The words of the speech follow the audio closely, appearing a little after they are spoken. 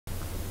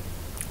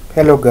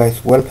Hello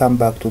guys, welcome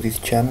back to this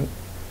channel.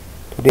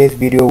 Today's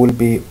video will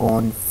be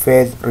on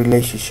phase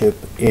relationship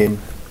in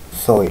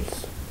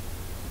soils.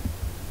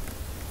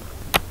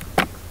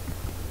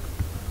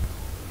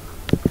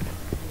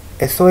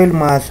 A soil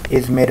mass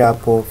is made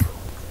up of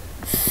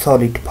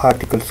solid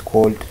particles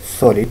called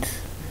solids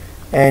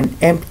and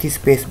empty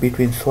space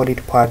between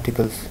solid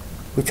particles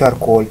which are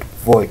called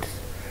voids,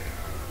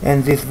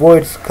 and these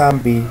voids can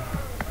be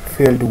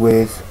filled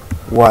with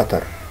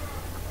water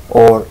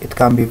or it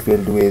can be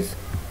filled with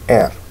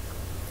air.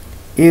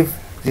 If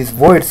these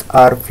voids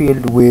are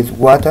filled with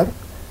water,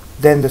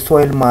 then the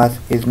soil mass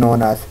is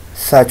known as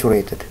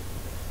saturated,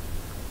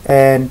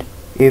 and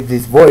if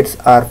these voids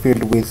are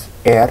filled with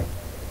air,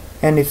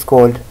 and it's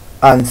called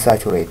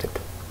unsaturated.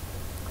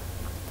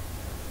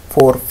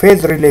 For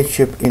phase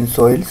relationship in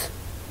soils,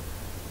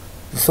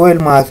 the soil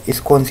mass is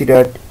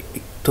considered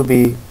to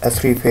be a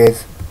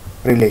three-phase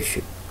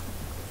relationship.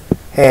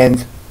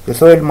 Hence, the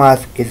soil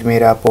mass is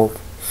made up of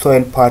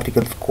soil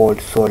particles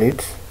called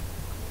solids,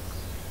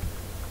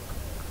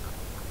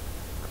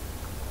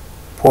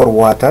 for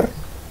water,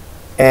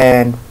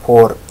 and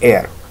for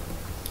air.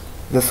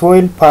 The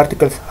soil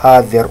particles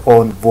have their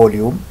own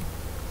volume,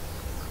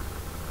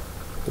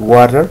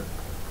 water,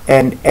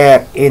 and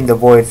air in the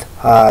voids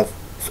has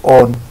its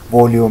own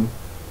volume.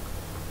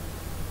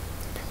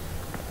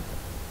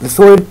 The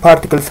soil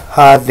particles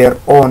have their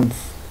own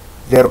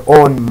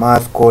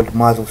mass called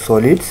mass of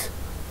solids,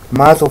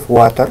 mass of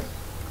water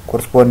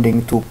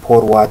corresponding to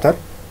pore water,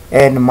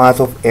 and mass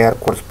of air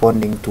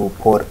corresponding to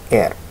pore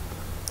air.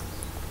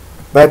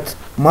 But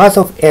mass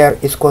of air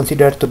is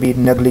considered to be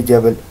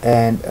negligible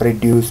and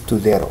reduced to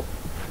zero.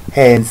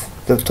 Hence,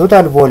 the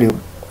total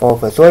volume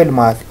of a soil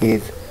mass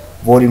is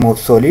volume of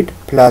solid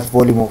plus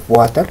volume of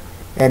water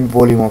and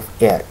volume of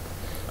air.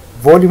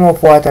 Volume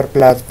of water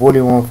plus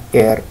volume of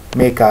air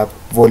make up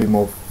volume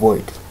of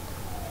voids.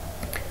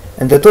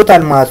 And the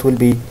total mass will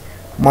be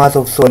mass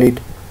of solid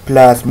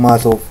plus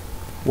mass of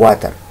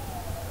water.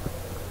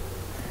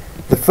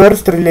 The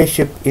first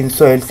relationship in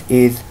soils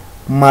is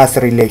mass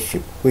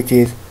relationship, which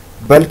is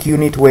bulk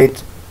unit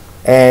weight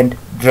and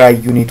dry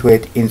unit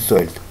weight in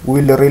soils.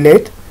 We will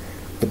relate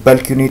the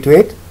bulk unit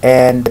weight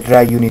and the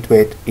dry unit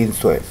weight in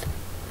soils.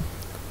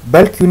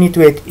 Bulk unit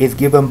weight is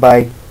given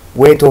by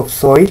weight of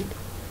soil,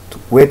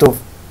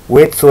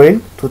 weight soil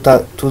to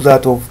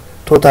that of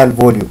total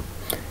volume,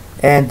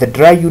 and the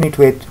dry unit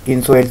weight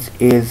in soils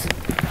is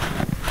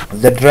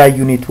the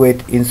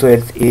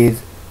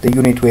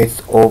unit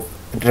weight of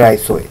dry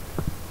soil.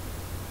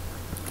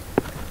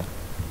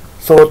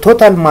 So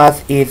total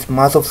mass is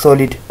mass of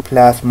solid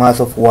plus mass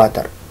of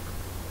water.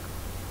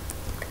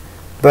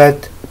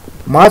 But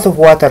mass of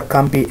water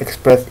can be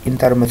expressed in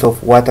terms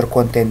of water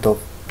content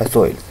of a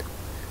soil.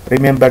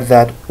 Remember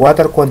that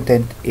water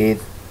content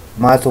is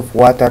mass of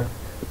water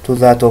to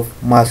that of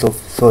mass of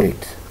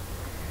solids.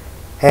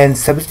 Hence,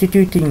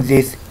 substituting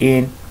this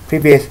in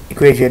previous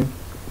equation,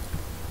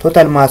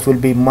 total mass will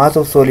be mass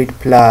of solid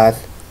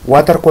plus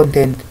water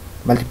content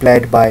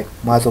multiplied by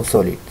mass of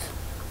solids.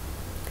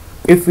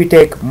 If we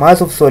take mass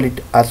of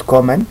solid as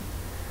common,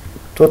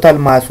 total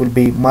mass will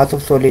be mass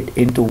of solid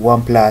into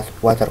 1 plus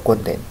water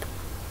content.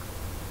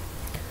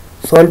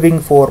 Solving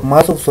for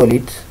mass of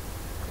solids,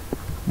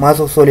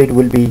 mass of solid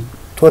will be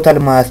total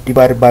mass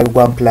divided by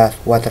 1 plus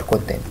water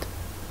content.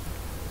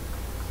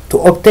 To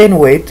obtain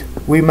weight,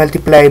 we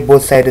multiply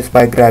both sides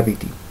by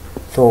gravity.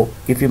 So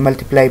if you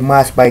multiply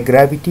mass by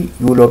gravity,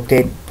 you will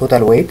obtain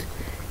total weight,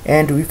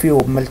 and if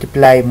you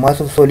multiply mass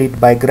of solid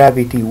by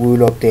gravity, we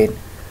will obtain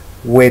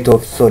weight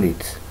of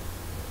solids.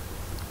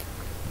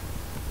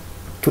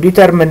 To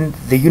determine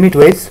the unit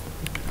weights,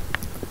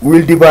 we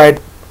will divide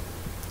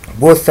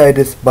both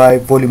sides by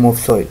volume of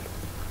soil.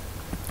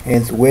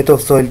 Hence, weight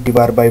of soil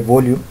divided by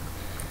volume,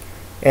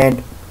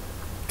 and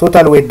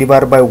total weight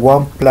divided by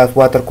 1 plus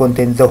water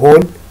content, the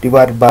whole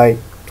divided by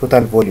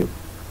total volume.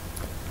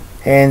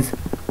 Hence,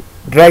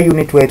 dry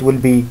unit weight will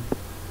be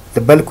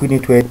the bulk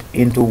unit weight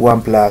into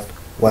 1 plus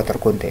water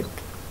content.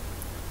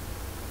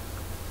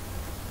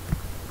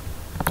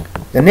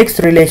 The next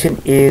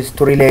relation is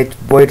to relate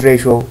void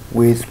ratio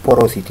with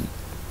porosity.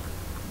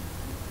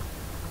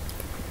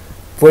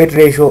 Void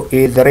ratio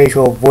is the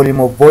ratio of volume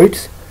of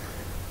voids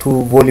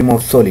to volume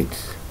of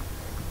solids,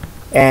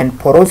 and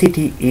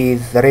porosity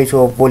is the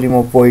ratio of volume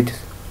of voids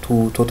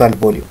to total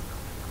volume.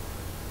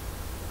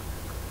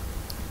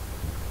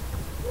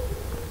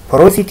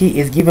 Porosity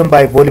is given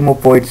by volume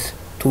of voids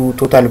to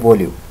total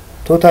volume.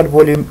 Total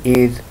volume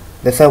is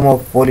the sum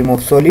of volume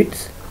of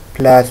solids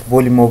plus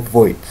volume of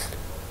voids.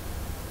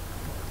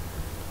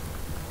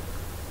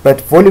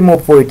 But volume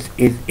of voids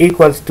is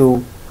equals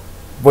to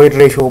void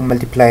ratio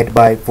multiplied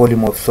by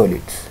volume of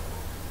solids.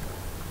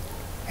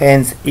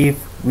 Hence, if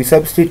we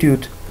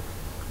substitute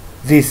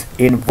this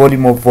in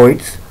volume of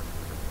voids,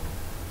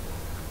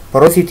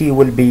 porosity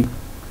will be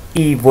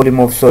E volume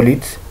of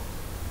solids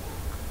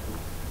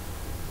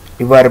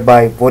divided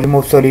by volume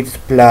of solids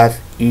plus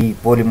E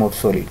volume of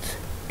solids.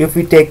 If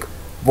we take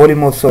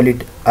volume of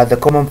solid as a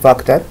common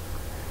factor,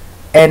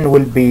 N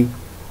will be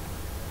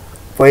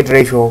void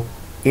ratio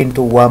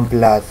into 1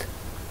 plus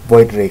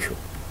void ratio.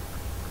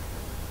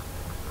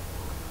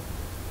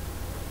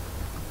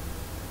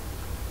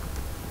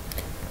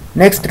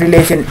 Next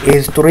relation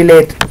is to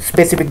relate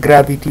specific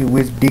gravity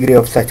with degree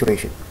of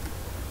saturation.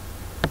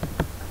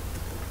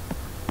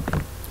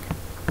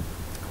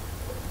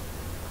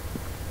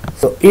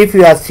 So if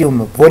you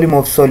assume volume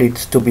of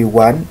solids to be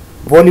 1,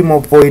 volume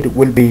of void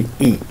will be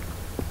E.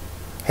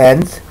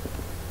 Hence,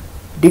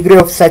 degree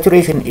of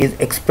saturation is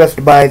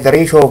expressed by the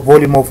ratio of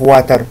volume of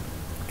water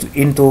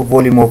into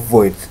volume of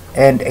voids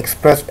and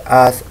expressed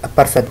as a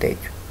percentage.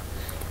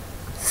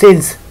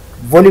 Since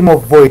volume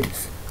of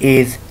voids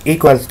is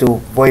equals to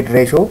void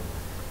ratio,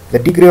 the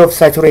degree of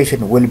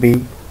saturation will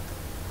be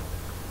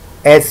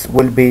S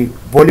will be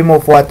volume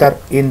of water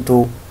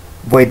into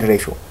void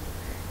ratio.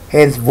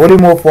 Hence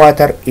volume of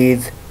water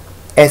is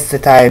S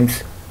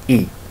times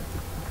E.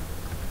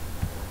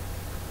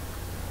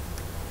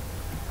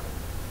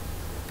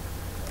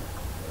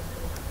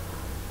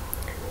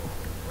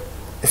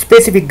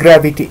 Specific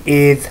gravity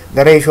is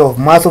the ratio of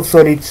mass of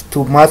solids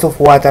to mass of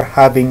water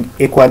having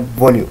equal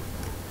volume.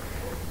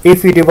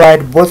 If we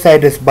divide both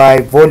sides by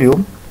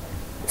volume,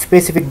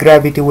 specific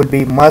gravity will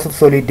be mass of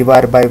solid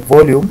divided by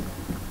volume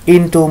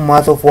into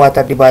mass of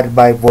water divided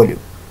by volume.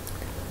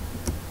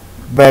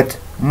 But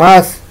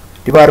mass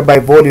divided by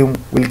volume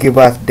will give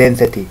us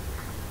density.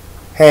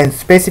 Hence,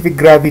 specific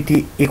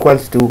gravity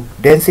equals to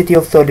density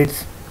of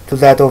solids to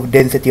that of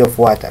density of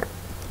water.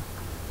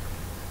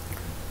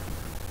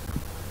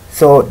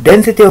 So,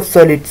 density of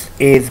solids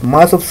is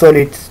mass of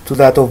solids to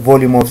that of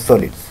volume of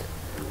solids.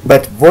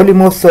 But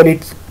volume of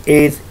solids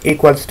is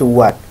equals to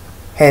 1.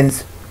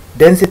 Hence,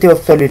 density of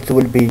solids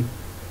will be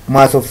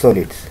mass of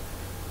solids.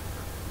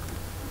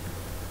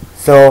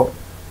 So,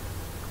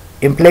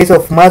 in place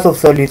of mass of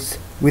solids,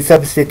 we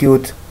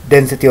substitute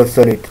density of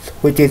solids,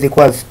 which is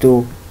equals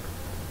to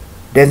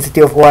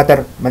density of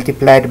water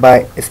multiplied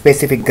by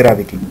specific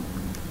gravity.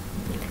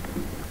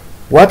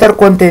 Water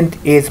content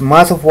is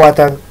mass of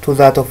water to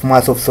that of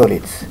mass of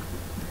solids.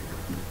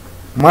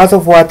 Mass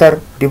of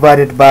water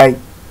divided by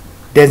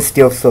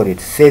density of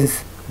solids,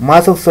 since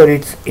mass of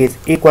solids is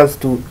equals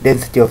to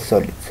density of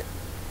solids.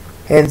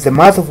 Hence the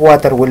mass of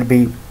water will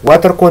be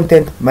water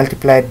content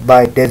multiplied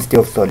by density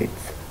of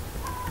solids.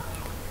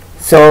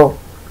 So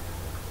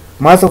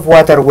mass of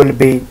water will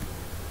be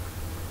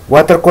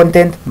water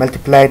content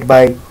multiplied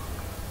by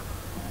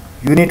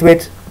unit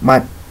weight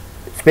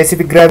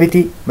specific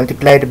gravity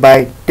multiplied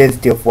by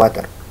density of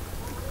water.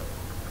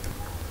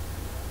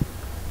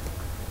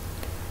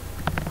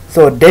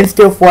 So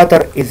density of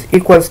water is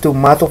equals to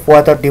mass of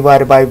water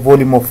divided by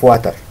volume of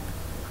water.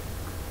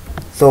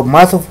 So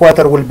mass of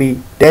water will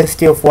be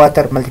density of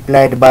water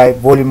multiplied by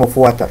volume of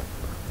water.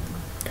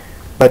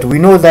 But we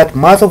know that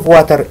mass of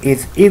water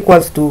is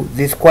equals to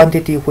this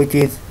quantity, which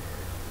is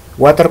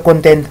water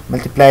content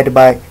multiplied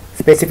by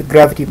specific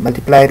gravity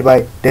multiplied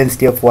by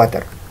density of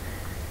water.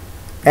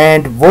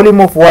 And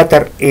volume of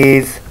water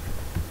is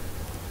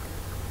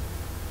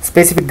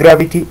specific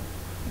gravity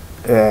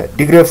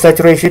degree of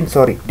saturation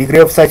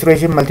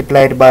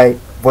multiplied by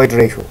void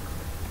ratio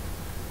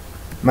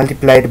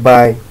multiplied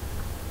by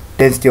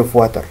density of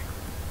water.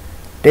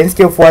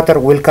 Density of water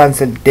will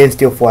cancel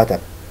density of water.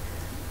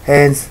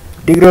 Hence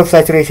degree of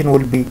saturation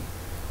will be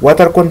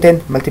water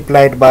content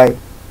multiplied by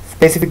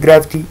specific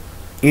gravity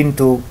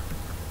into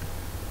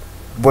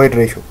void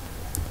ratio.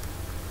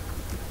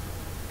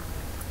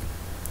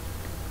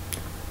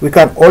 We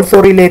can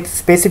also relate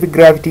specific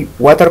gravity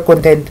water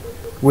content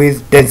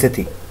with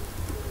density.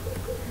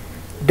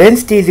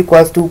 Density is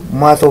equals to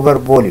mass over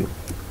volume.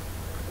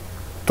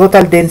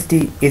 Total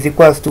density is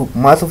equals to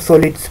mass of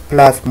solids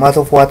plus mass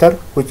of water,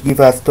 which gives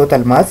us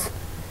total mass,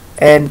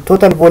 and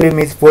total volume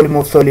is volume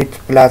of solids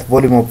plus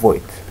volume of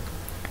voids.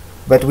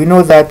 But we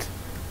know that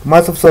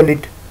mass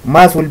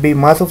will be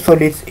mass of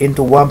solids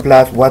into 1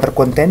 plus water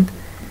content,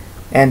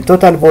 and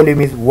total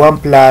volume is 1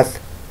 plus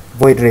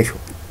void ratio.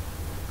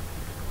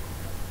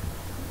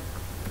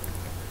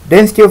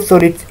 Density of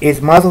solids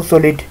is mass of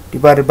solid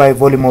divided by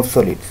volume of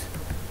solids.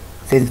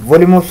 Since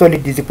volume of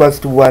solid is equals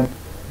to 1,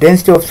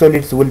 density of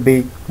solids will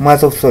be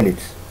mass of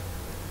solids.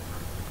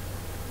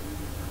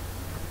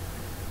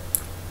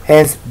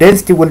 Hence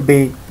density will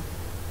be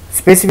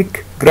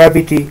specific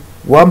gravity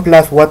 1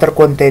 plus water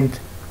content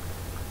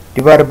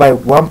divided by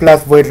 1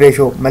 plus void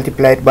ratio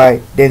multiplied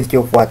by density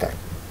of water.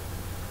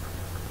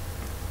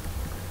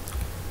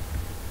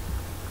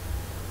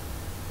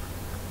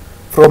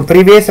 From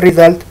previous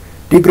result,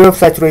 degree of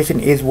saturation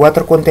is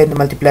water content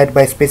multiplied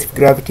by specific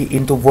gravity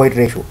into void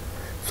ratio.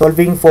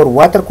 Solving for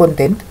water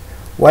content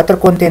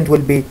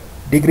will be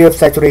degree of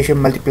saturation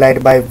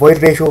multiplied by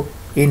void ratio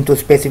into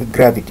specific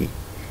gravity.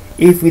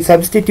 If we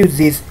substitute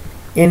this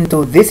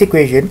into this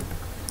equation,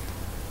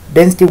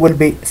 density will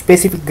be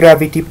specific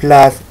gravity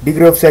plus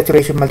degree of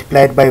saturation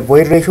multiplied by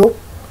void ratio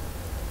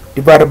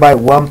divided by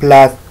 1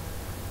 plus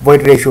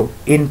void ratio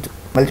into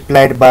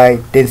multiplied by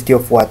density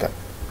of water.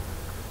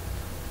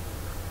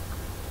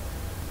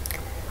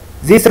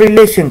 This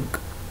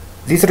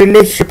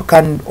relationship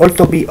can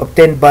also be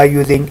obtained by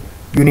using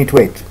unit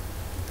weight.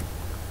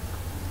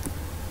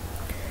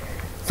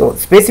 So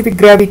specific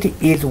gravity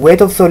is weight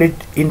of solid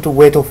into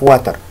weight of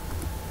water.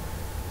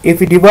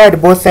 If we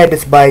divide both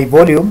sides by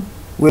volume,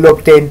 we'll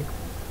obtain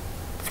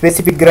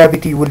specific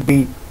gravity will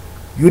be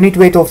unit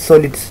weight of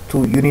solids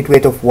to unit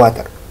weight of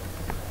water.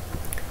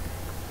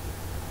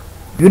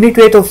 Unit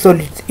weight of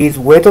solids is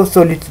weight of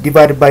solids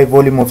divided by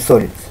volume of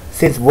solids.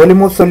 Since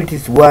volume of solids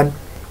is 1,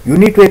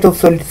 unit weight of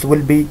solids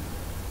will be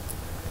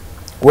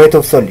weight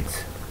of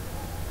solids.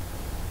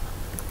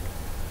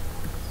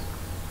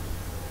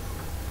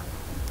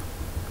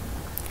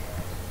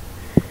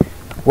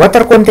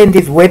 Water content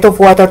is weight of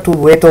water to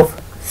weight of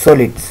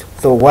solids.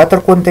 So water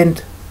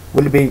content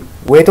will be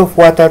weight of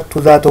water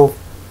to that of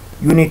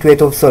unit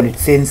weight of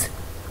solids, since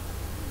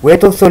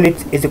weight of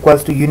solids is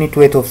equals to unit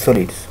weight of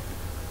solids.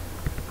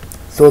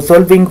 So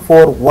solving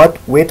for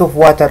what weight of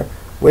water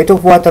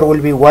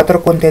will be water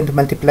content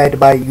multiplied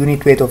by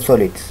unit weight of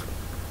solids.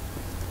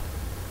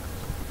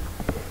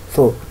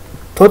 So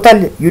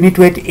total unit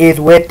weight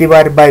is weight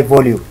divided by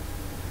volume.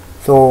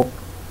 So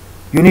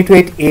unit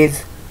weight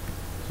is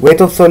weight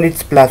of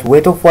solids plus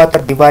weight of water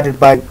divided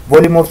by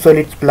volume of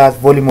solids plus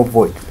volume of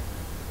voids.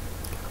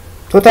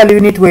 Total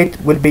unit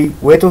weight will be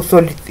weight of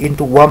solids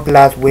into 1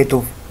 plus weight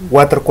of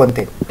water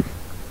content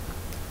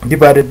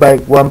divided by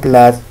 1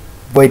 plus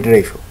void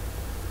ratio.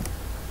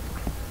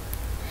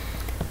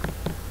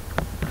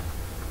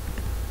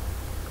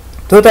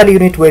 Total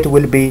unit weight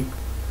will be,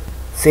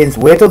 since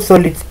weight of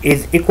solids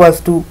is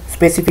equals to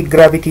specific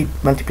gravity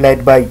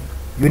multiplied by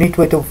unit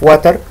weight of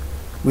water,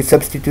 we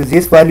substitute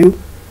this value.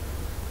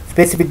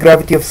 Specific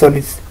gravity of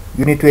solids,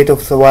 unit weight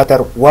of water,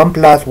 1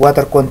 plus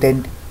water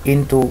content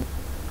into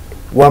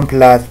 1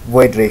 plus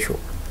void ratio.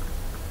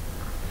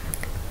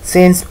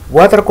 Since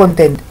water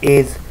content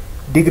is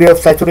degree of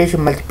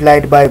saturation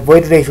multiplied by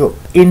void ratio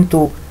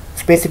into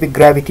specific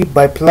gravity,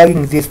 by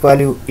plugging this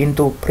value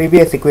into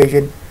previous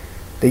equation,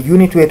 the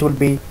unit weight will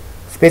be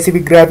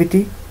specific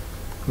gravity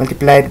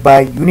multiplied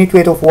by unit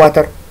weight of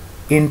water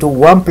into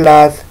 1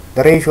 plus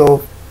the ratio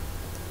of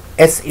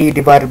SE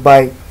divided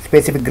by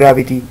specific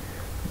gravity,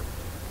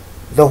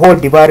 the whole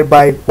divided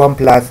by 1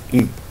 plus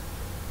E.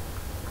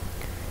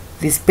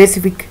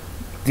 Specific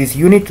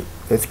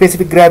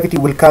gravity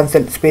will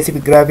cancel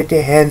specific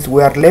gravity, hence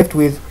we are left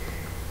with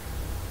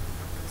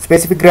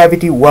specific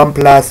gravity 1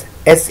 plus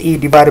SE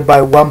divided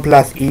by 1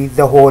 plus E,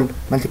 the whole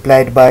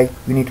multiplied by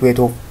unit weight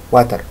of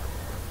water.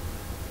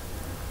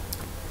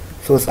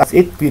 So that's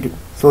it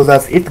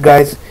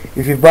guys.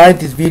 If you find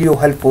this video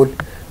helpful,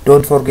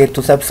 don't forget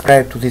to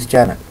subscribe to this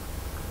channel.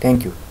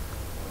 Thank you.